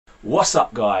What's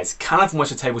up guys, Callum from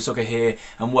Westwood Table Soccer here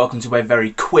and welcome to a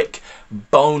very quick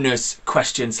bonus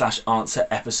question/answer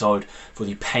episode for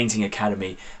the Painting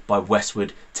Academy by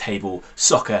Westwood Table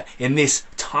Soccer. In this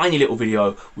tiny little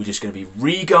video we're just going to be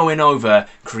re-going over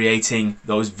creating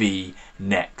those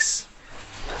V-necks.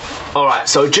 Alright,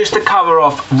 so just to cover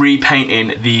off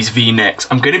repainting these V-necks,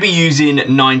 I'm going to be using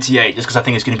 98 just because I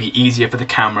think it's going to be easier for the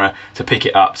camera to pick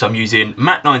it up. So I'm using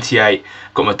matte 98,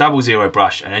 got my 00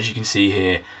 brush, and as you can see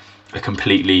here, a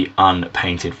completely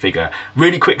unpainted figure.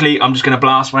 Really quickly, I'm just going to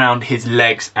blast around his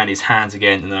legs and his hands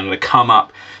again, and then I'm going to come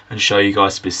up and show you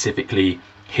guys specifically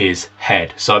his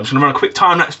head. So I'm just going to run a quick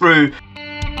time lapse through.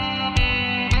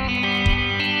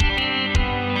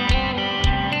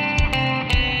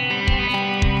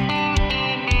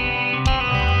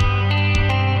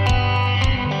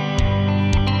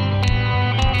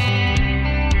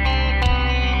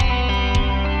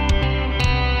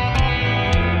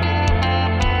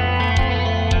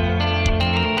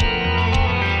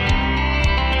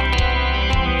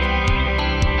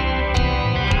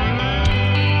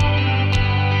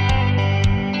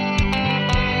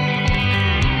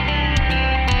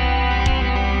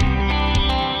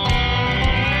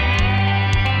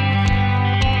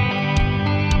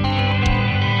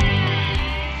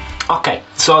 Okay,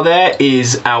 so there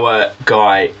is our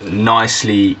guy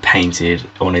nicely painted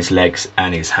on his legs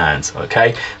and his hands,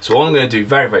 okay? So what I'm going to do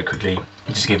very quickly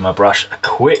is just give my brush a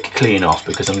quick clean off,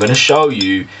 because I'm going to show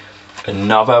you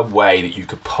another way that you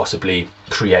could possibly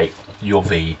create your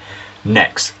V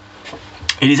necks.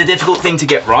 It is a difficult thing to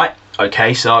get right,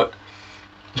 okay? So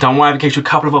don't worry, it gives you a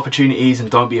couple of opportunities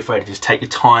and don't be afraid to just take your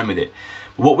time with it.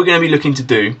 But what we're going to be looking to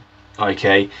do,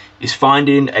 okay, is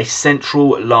finding a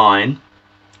central line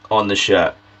on the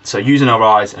shirt. So using our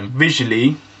eyes and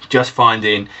visually just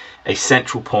finding a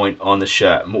central point on the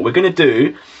shirt. And what we're going to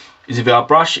do is, with our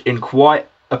brush in quite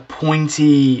a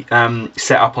pointy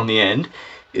setup on the end,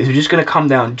 is we're just going to come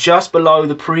down just below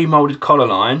the pre-molded collar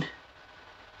line,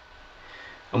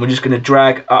 and we're just going to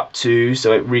drag up to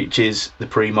so it reaches the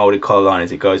pre-molded collar line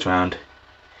as it goes around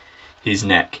his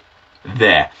neck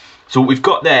there. So what we've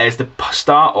got there is the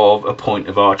start of a point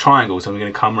of our triangle. So we're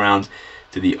going to come around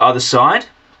to the other side.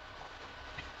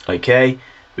 Okay,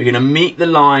 we're going to meet the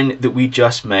line that we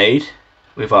just made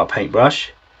with our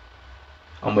paintbrush,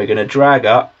 and we're going to drag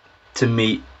up to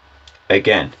meet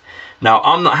again. Now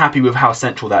I'm not happy with how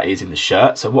central that is in the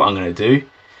shirt, so what I'm going to do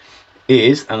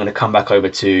is I'm going to come back over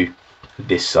to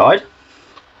this side,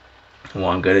 and what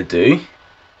I'm going to do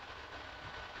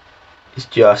is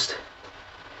just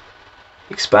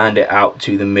expand it out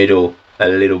to the middle a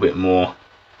little bit more,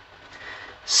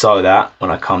 so that when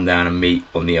I come down and meet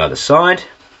on the other side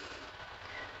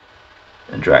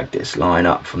and drag this line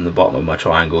up from the bottom of my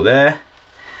triangle there,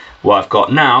 what I've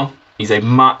got now is a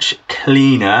much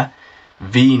cleaner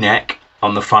V-neck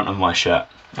on the front of my shirt.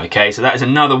 Okay, so that is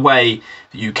another way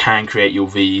that you can create your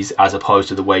V's as opposed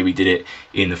to the way we did it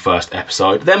in the first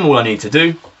episode. Then all I need to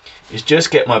do is just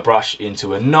get my brush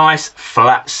into a nice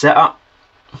flat setup,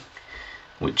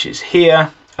 which is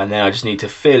here, and then I just need to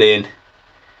fill in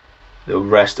the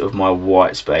rest of my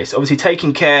white space, obviously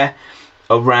taking care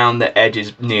around the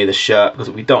edges near the shirt, because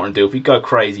what we don't want to do, if we go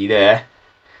crazy there,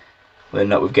 we'll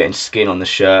end up with getting skin on the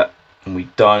shirt, and we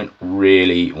don't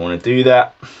really want to do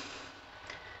that.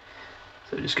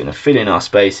 So we're just going to fill in our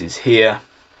spaces here,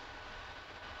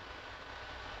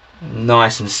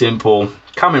 nice and simple.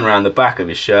 Coming around the back of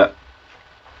his shirt,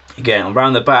 again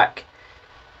around the back,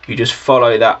 you just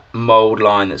follow that mold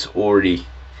line that's already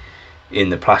in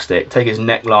the plastic. Take his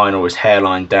neckline or his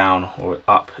hairline down or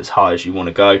up as high as you want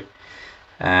to go,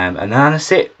 and then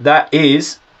that's it. That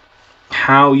is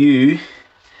how you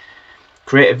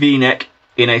create a V-neck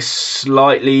in a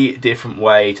slightly different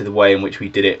way to the way in which we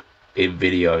did it in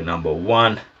video number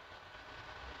 1.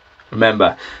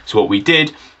 Remember, so what we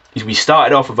did is we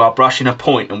started off with our brush in a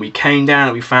point, and we came down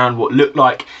and we found what looked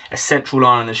like a central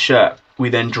line on the shirt. We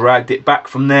then dragged it back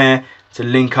from there to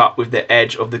link up with the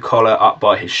edge of the collar up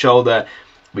by his shoulder.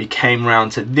 We came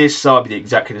round to this side, we did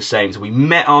exactly the same. So we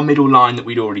met our middle line that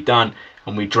we'd already done,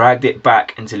 and we dragged it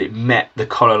back until it met the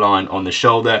collar line on the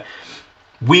shoulder.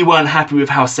 We weren't happy with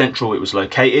how central it was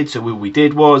located, so what we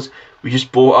did was we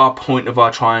just brought our point of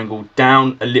our triangle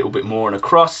down a little bit more and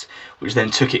across, which then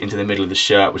took it into the middle of the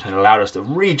shirt, which then allowed us to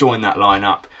rejoin that line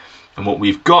up. And what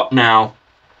we've got now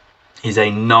is a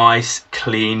nice,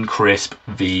 clean, crisp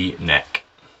V-neck.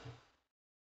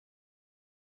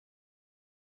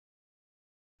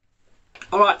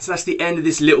 Alright, so that's the end of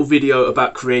this little video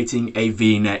about creating a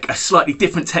V-neck. A slightly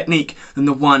different technique than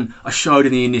the one I showed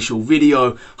in the initial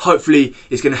video. Hopefully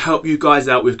it's going to help you guys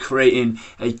out with creating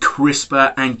a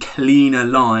crisper and cleaner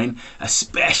line,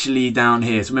 especially down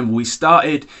here. So remember, we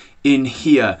started in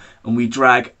here and we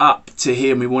drag up to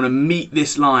here, and we want to meet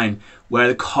this line where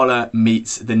the collar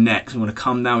meets the neck. So we want to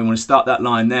come down, we want to start that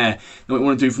line there. Then what we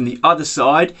want to do from the other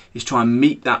side is try and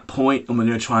meet that point, and we're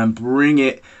going to try and bring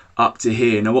it up to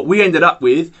here. Now what we ended up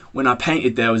with when I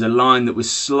painted there was a line that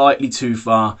was slightly too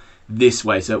far this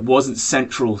way, so it wasn't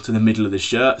central to the middle of the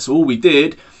shirt. So all we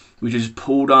did, we just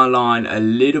pulled our line a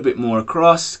little bit more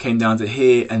across, came down to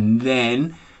here, and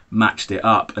then matched it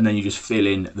up, and then you just fill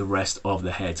in the rest of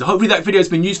the head. So hopefully that video has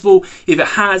been useful. If it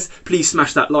has, please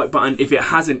smash that like button. If it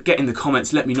hasn't, get in the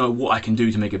comments, let me know what I can do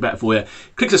to make it better for you.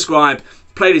 Click subscribe,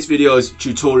 playlist videos,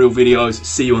 tutorial videos.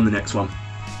 See you on the next one.